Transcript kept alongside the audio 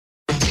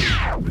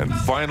And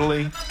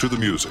finally, to the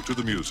music, to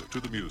the music, to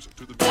the music,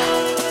 to the music.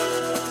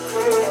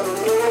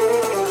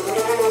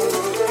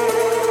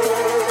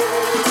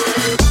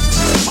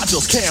 I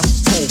just can't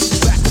hold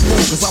back and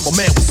forth, cause I'm a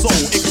man with soul,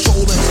 in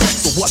control and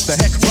effect. So what the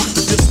heck? Rock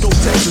the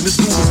discotheques and this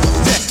groove is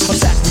next.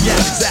 Attack,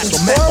 react, exact, the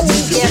man will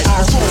move your way.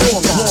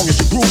 So long as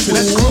you groove to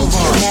let's groove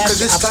on,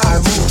 cause it's time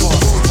to move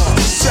on.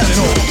 Set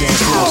it on, dance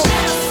floor.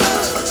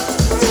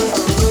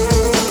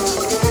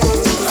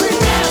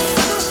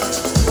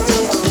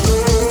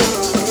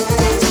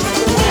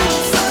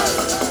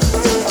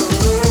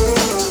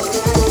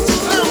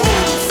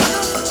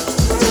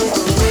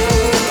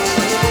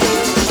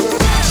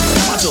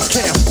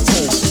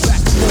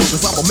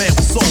 Cause I'm a man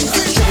with soul,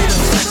 control and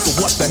effect. So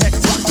what the heck?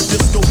 Rock the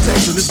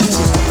discotheques and this groove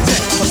is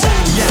next. Attack,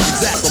 react,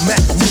 exact, the man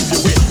will move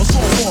your way.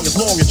 As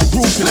long as you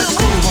groove to let's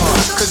groove on,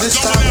 cause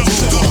it's time to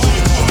move on.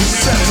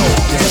 Set it on,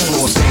 dance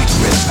floor,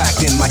 dangerous,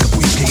 packed in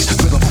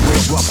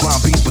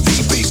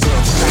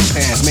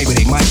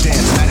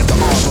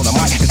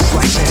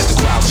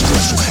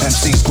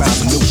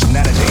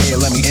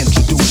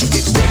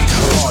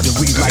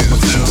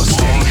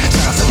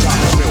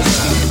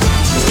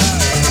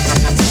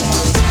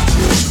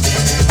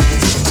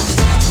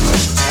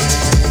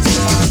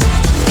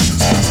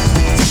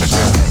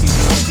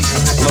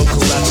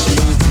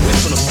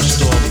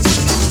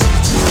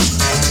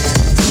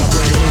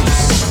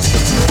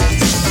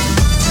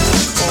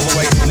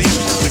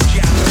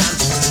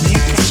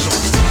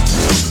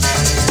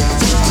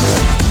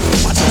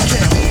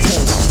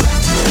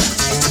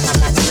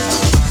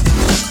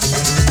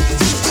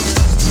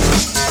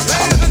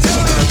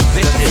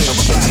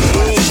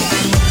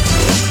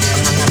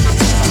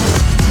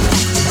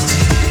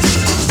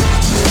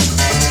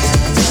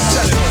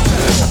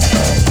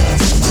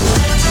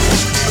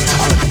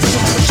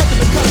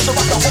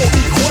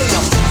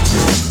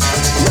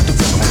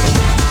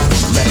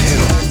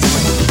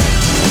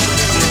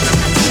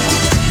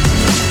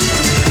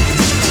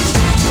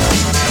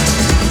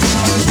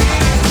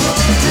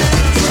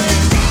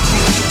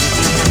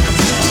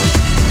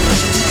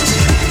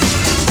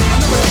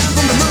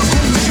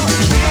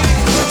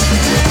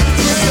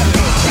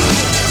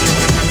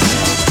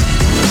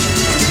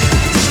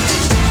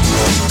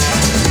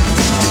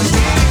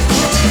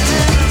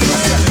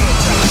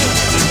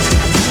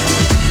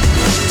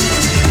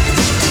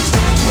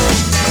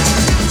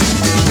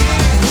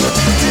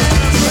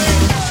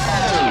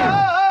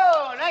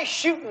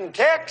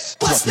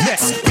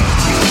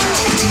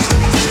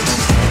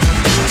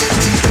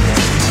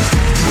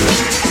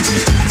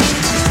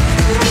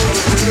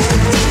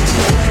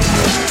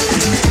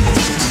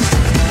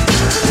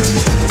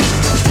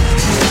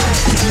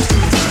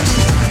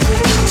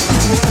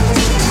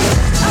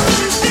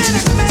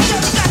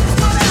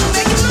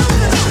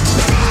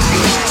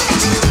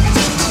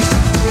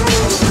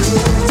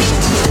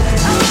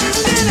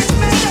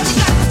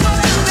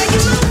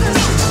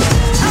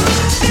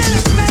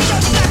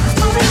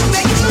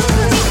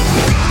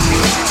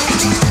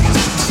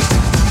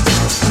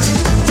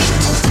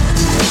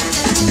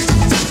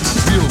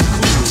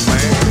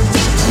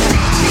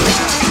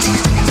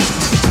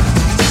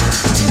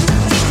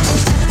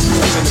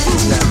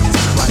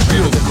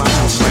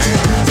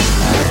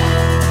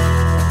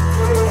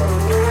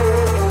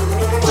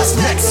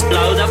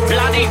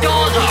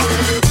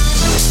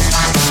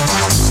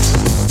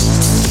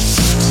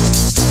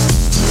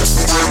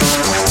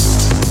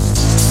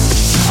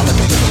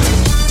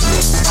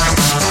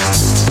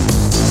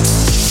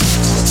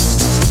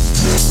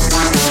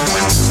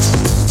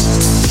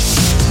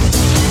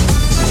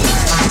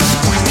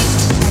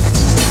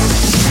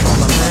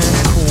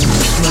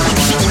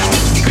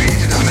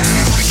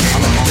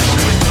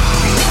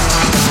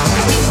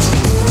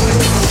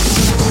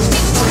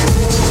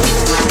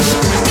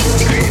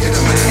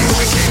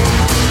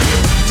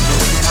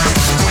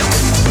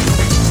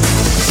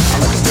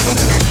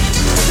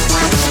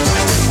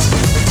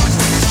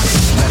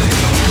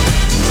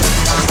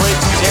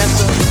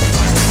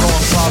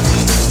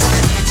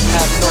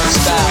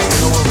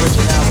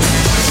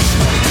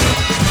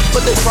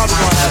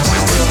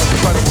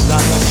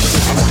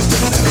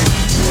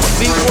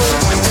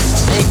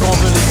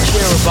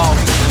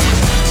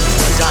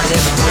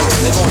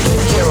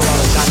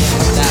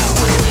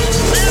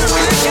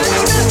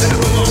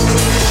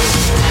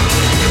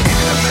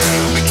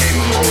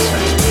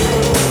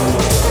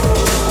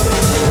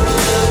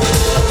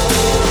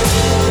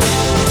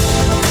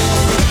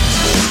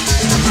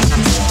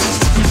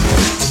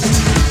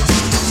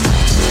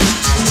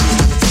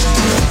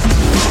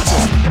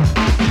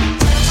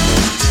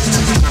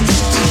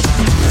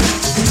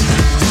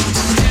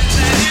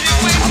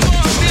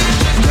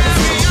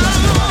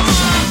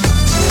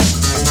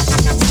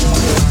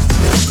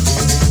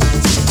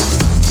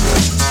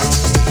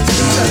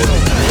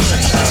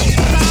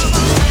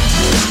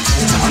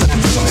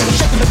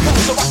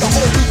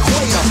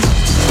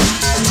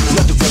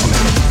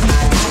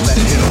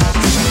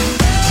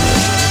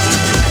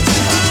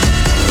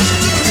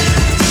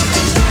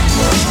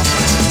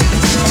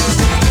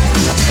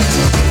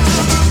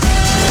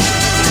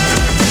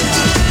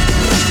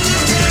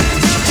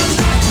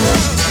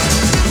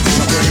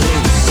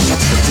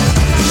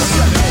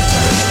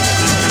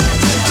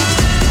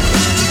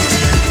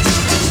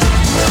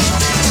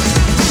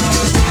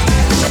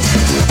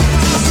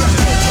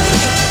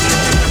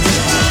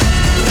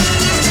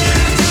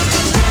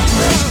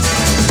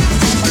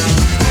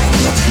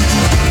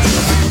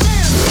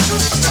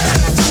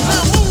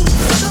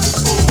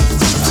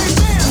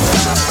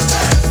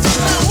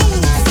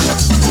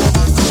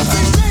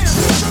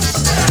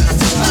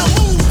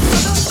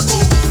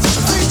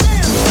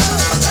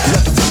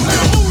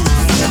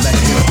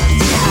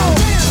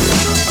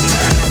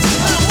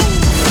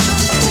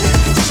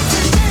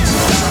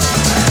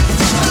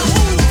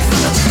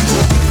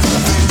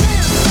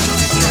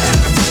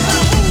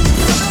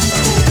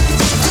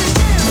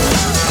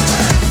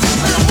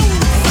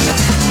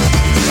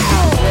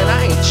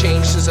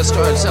I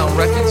started selling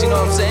records, you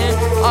know what I'm saying?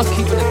 I'm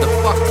keeping it the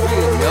fuck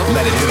real, yo.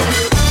 Let it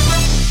hit 'em.